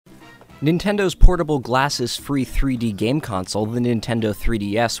Nintendo's portable glasses-free 3D game console, the Nintendo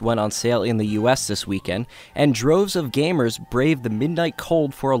 3DS, went on sale in the US this weekend, and droves of gamers braved the midnight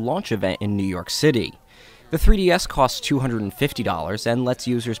cold for a launch event in New York City. The 3DS costs $250 and lets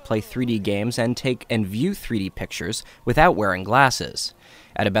users play 3D games and take and view 3D pictures without wearing glasses.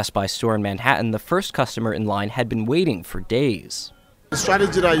 At a Best Buy store in Manhattan, the first customer in line had been waiting for days. The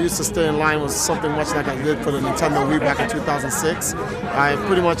strategy that I used to stay in line was something much like I did for the Nintendo Wii back in 2006. I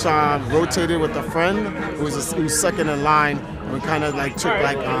pretty much rotated with a friend who was second in line, and we kind of took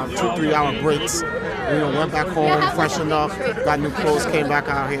 2-3 hour breaks. We went back home, freshened up, got new clothes, came back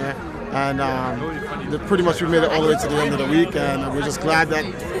out here, and pretty much we made it all the way to the end of the week. And we're just glad that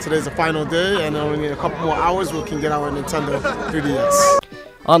today's the final day, and only in a couple more hours we can get our Nintendo 3DS.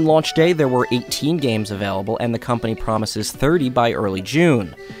 On launch day, there were 18 games available, and the company promises 30 by early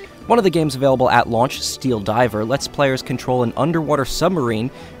June. One of the games available at launch, Steel Diver, lets players control an underwater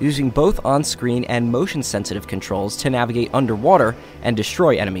submarine using both on-screen and motion-sensitive controls to navigate underwater and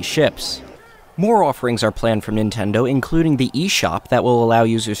destroy enemy ships. More offerings are planned from Nintendo, including the eShop that will allow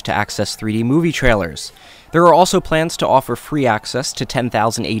users to access 3D movie trailers. There are also plans to offer free access to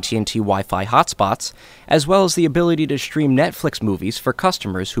 10,000 AT&T Wi-Fi hotspots, as well as the ability to stream Netflix movies for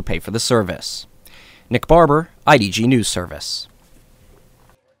customers who pay for the service. Nick Barber, IDG News Service.